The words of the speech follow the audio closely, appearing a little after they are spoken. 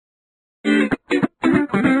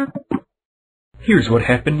Here's what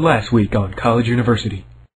happened last week on College University.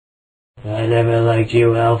 I never liked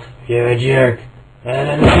you, Elf. You're a jerk.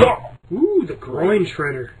 Ooh, the groin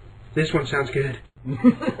shredder. This one sounds good.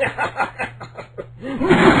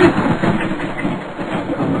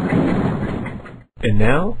 And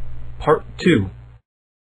now, part 2.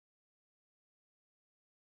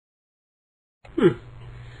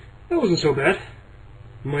 That wasn't so bad.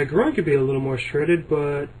 My groin could be a little more shredded,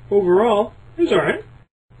 but overall, it was alright.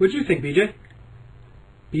 What'd you think, BJ?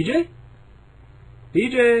 BJ?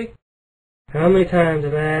 BJ? How many times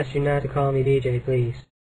have I asked you not to call me BJ, please?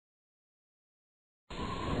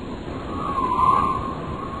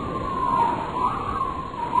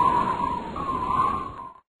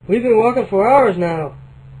 We've been walking for hours now.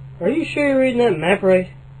 Are you sure you're reading that map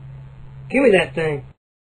right? Give me that thing.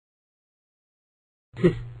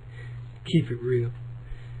 Keep it real.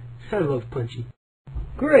 I love Punchy.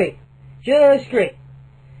 Great. Just great.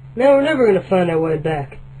 Now we're never going to find our way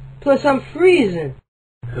back. Plus I'm freezing.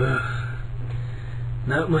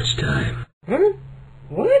 Not much time. Huh?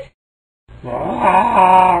 What?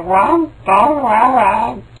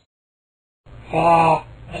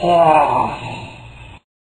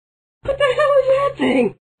 What the hell is that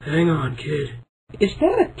thing? Hang on, kid. Is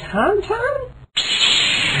that a tauntaun?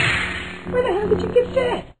 Where the hell did you get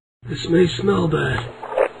that? This may smell bad.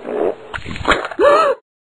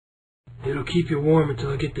 It'll keep you warm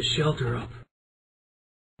until I get the shelter up.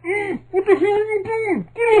 What the hell are you doing?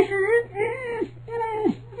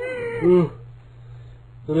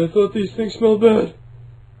 But I thought these things smell bad.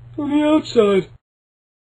 On the outside.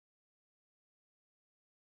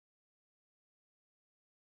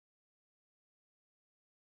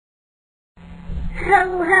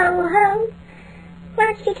 Ho, ho, ho.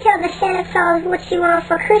 Why don't you tell the Santa Claus what you want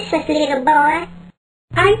for Christmas, little boy?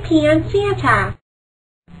 I pee on Santa.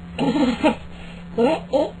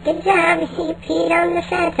 Yeah, good job. You peed on the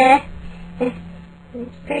Santa.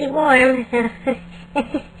 It's pretty warm.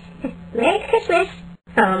 Merry Christmas.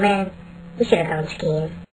 Oh, man. We should have gone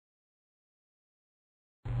skiing.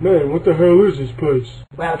 Man, what the hell is this place?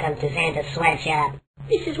 Welcome to Santa's sweatshop.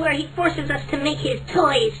 This is where he forces us to make his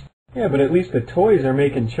toys. Yeah, but at least the toys are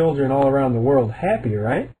making children all around the world happy,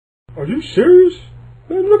 right? Are you serious?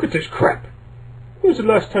 Man, look at this crap. When's the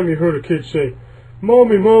last time you heard a kid say,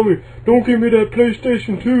 Mommy, Mommy, don't give me that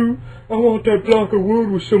PlayStation 2. I want that block of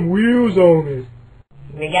wood with some wheels on it.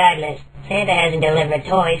 Regardless, Santa hasn't delivered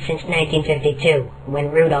toys since 1952,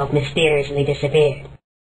 when Rudolph mysteriously disappeared.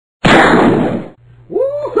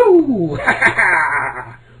 Woohoo!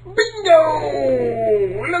 Bingo!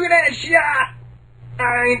 Look at that shot! I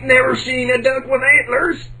ain't never seen a duck with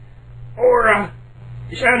antlers, or a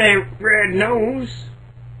shiny red nose.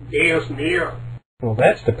 Yes, dear. Well,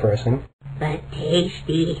 that's depressing. But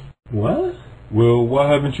tasty. What? Well,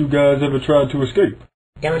 why haven't you guys ever tried to escape?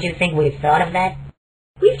 Don't you think we've thought of that?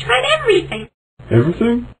 We've tried everything.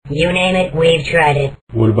 Everything? You name it, we've tried it.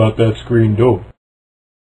 What about that screen door?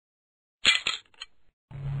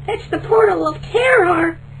 That's the portal of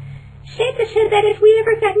terror. Santa said that if we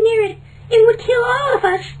ever got near it, it would kill all of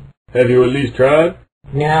us. Have you at least tried?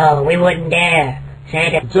 No, we wouldn't dare.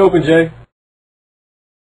 Santa... It's open, Jay.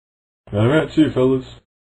 Alright, see you, fellas.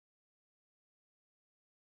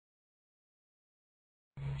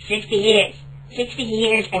 60 years. 60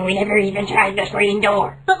 years, and we never even tried the screen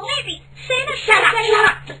door. But maybe Santa...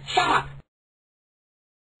 Shut up!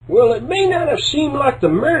 Well, it may not have seemed like the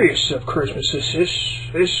merriest of Christmases,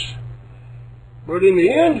 but in the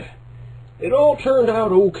end, it all turned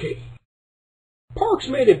out okay. Parks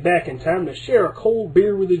made it back in time to share a cold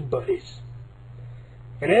beer with his buddies.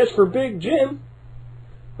 And as for Big Jim,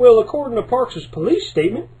 well, according to Parks' police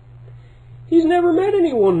statement, he's never met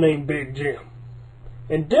anyone named Big Jim.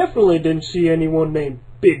 And definitely didn't see anyone named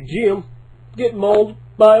Big Jim get mauled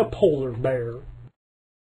by a polar bear.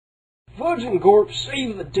 Fudge and Gorp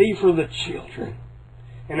saved the day for the children,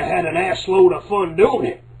 and had an assload of fun doing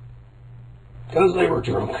it, 'cause they were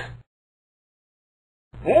drunk.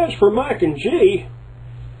 As for Mike and Jay,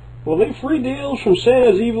 well, they freed the elves from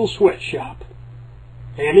Santa's evil sweatshop,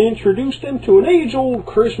 and introduced them to an age-old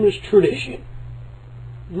Christmas tradition,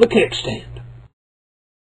 the kickstand.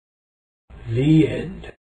 The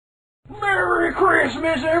end. Merry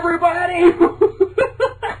Christmas, everybody!